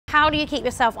How do you keep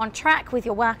yourself on track with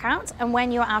your workouts and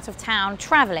when you're out of town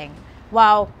traveling?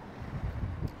 Well,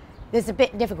 it's a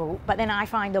bit difficult, but then I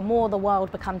find the more the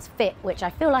world becomes fit, which I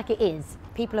feel like it is,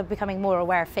 people are becoming more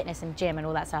aware of fitness and gym and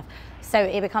all that stuff. So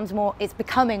it's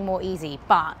becoming more easy,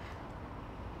 but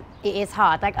it is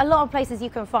hard. Like a lot of places you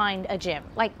can find a gym.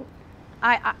 Like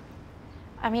I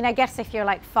mean, I guess if you're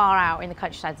like far out in the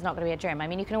countryside, it's not going to be a gym. I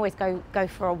mean, you can always go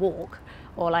for a walk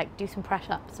or like do some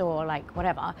press-ups or like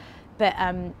whatever. But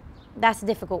that's a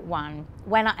difficult one.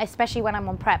 Especially when I'm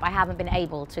on prep, I haven't been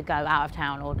able to go out of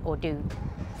town or do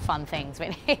fun things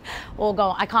really,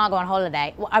 I can't go on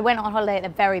holiday. I went on holiday at the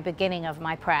very beginning of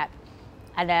my prep,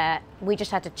 and we just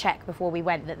had to check before we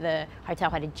went that the hotel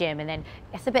had a gym, and then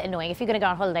it's a bit annoying. If you're going to go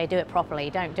on holiday, do it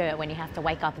properly. Don't do it when you have to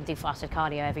wake up and do fasted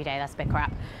cardio every day. That's a bit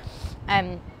crap.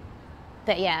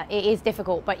 But yeah, it is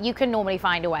difficult, but you can normally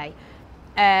find a way.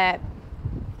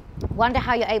 Wonder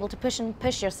how you're able to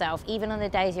push yourself even on the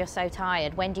days you're so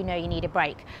tired. When do you know you need a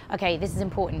break? Okay, this is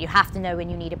important. You have to know when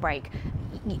you need a break.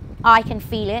 I can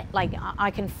feel it. Like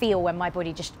I can feel when my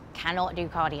body just cannot do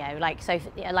cardio. Like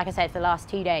I said, for the last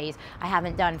 2 days, I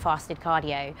haven't done fasted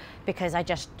cardio because I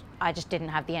just didn't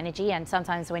have the energy. And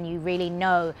sometimes when you really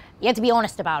know, you have to be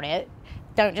honest about it.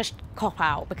 Don't just cop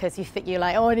out because you're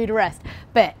like, oh, I need a rest.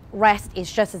 But rest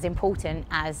is just as important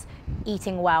as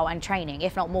eating well and training,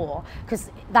 if not more,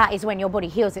 because that is when your body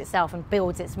heals itself and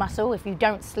builds its muscle. If you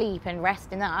don't sleep and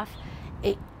rest enough,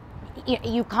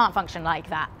 you can't function like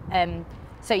that.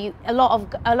 So a lot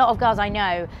of girls I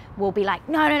know will be like,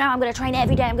 no, I'm going to train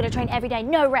every day. I'm going to train every day.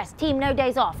 No rest, team, no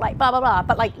days off. Like blah blah blah.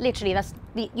 But like literally,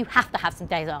 you have to have some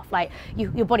days off. Like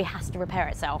your body has to repair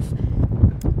itself.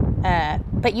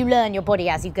 But you learn your body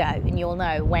as you go, and you'll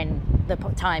know when the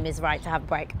time is right to have a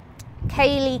break.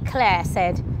 Kaylee Claire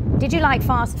said, did you like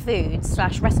fast food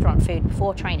 / restaurant food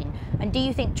before training? And do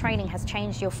you think training has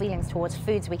changed your feelings towards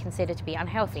foods we consider to be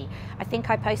unhealthy? I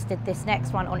think I posted this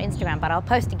next one on Instagram, but I'll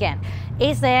post again.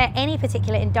 Is there any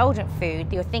particular indulgent food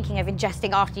that you're thinking of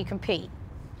ingesting after you compete?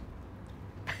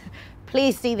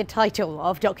 Please see the title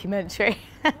of documentary.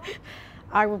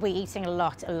 I will be eating a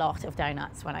lot of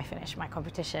donuts when I finish my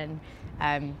competition.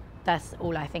 That's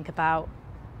all I think about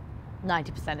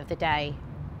 90% of the day.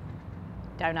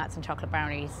 Donuts and chocolate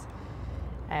brownies.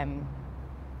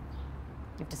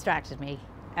 You've distracted me.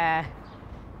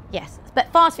 Yes,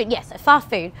 but fast food, yes, fast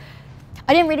food.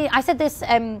 I said this,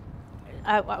 I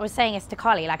was saying this to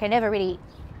Carly, like I never really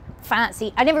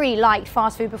liked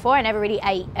fast food before. I never really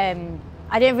ate,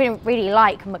 I didn't really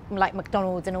like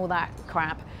McDonald's and all that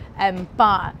crap.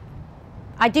 But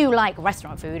I do like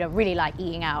restaurant food. I really like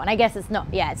eating out, and I guess it's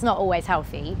not always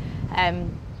healthy.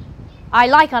 I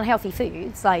like unhealthy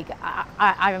foods. Like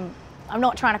I'm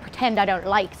not trying to pretend I don't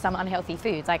like some unhealthy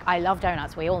foods. Like I love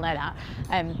donuts. We all know that.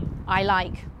 I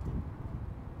like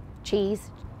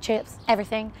cheese, chips,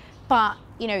 everything. But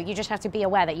you just have to be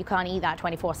aware that you can't eat that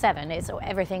 24/7. It's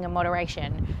everything in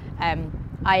moderation.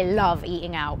 I love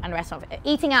eating out and restaurant.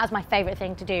 Eating out is my favorite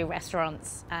thing to do.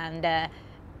 Restaurants and.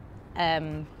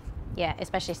 Yeah,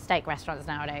 especially steak restaurants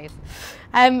nowadays.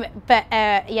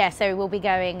 Yeah, so we'll be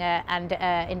going and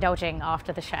indulging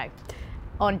after the show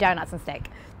on donuts and steak.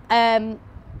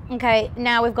 Okay,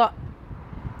 now we've got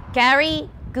Gary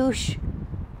Goosh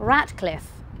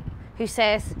Ratcliffe, who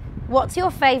says, what's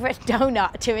your favorite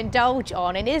donut to indulge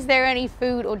on? And is there any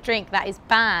food or drink that is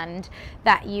banned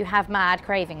that you have mad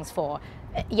cravings for?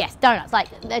 Yes, donuts, like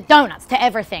donuts to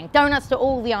everything. Donuts to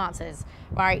all the answers,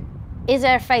 right? Is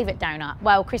there a favourite donut?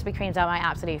 Well, Krispy Kremes are my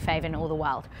absolute favourite in all the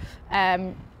world.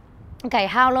 Okay,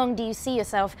 how long do you see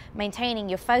yourself maintaining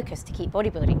your focus to keep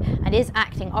bodybuilding? And is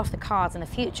acting off the cards in the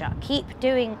future? Keep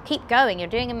going. You're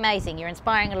doing amazing. You're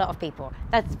inspiring a lot of people.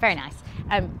 That's very nice.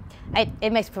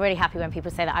 It makes me really happy when people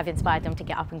say that I've inspired them to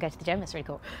get up and go to the gym. That's really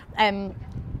cool.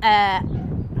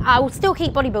 I will still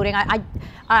keep bodybuilding.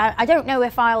 I don't know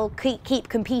if I'll keep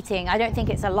competing. I don't think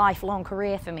it's a lifelong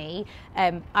career for me.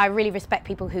 I really respect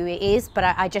people who it is, but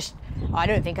I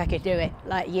don't think I could do it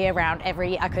like year round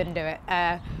every year. I couldn't do it.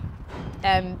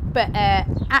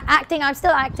 Acting, I'm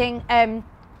still acting.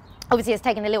 Obviously it's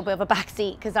taken a little bit of a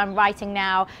backseat because I'm writing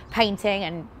now, painting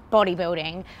and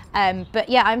bodybuilding. But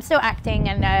yeah, I'm still acting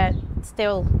and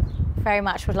still very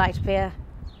much would like to be an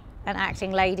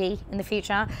acting lady in the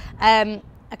future.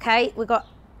 Okay, we've got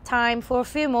time for a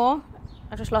few more.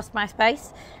 I just lost my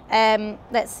space.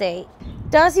 Let's see.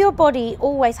 Does your body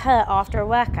always hurt after a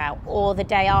workout or the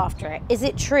day after it? Is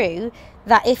it true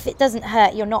that if it doesn't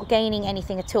hurt, you're not gaining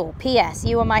anything at all? P.S.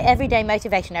 You are my everyday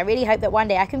motivation. I really hope that one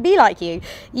day I can be like you.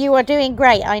 You are doing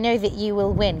great. I know that you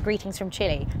will win. Greetings from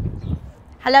Chile.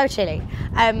 Hello, Chile.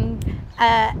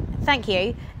 Thank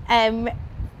you.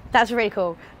 That's really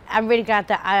cool. I'm really glad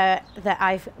that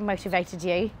I've motivated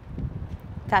you.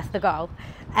 That's the goal.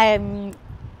 My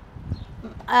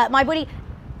body,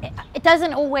 it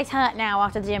doesn't always hurt now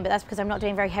after the gym, but that's because I'm not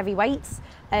doing very heavy weights.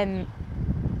 It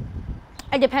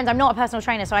depends. I'm not a personal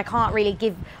trainer, so I can't really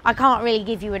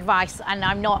give you advice, and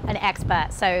I'm not an expert.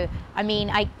 So I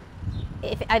mean,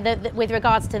 with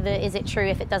regards to is it true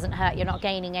if it doesn't hurt, you're not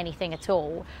gaining anything at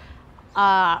all?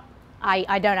 I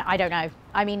don't know.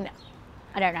 I mean,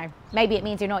 I don't know. Maybe it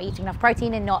means you're not eating enough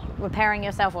protein and not repairing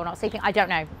yourself or not sleeping. I don't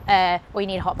know. Or you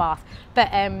need a hot bath.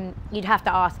 But you'd have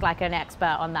to ask like an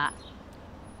expert on that.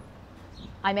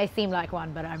 I may seem like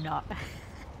one, but I'm not.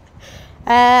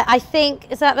 I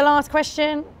think, is that the last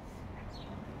question?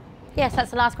 Yes,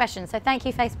 that's the last question. So thank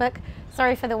you, Facebook.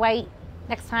 Sorry for the wait.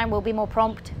 Next time we'll be more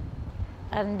prompt.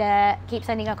 And keep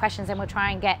sending your questions and we'll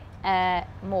try and get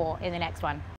more in the next one.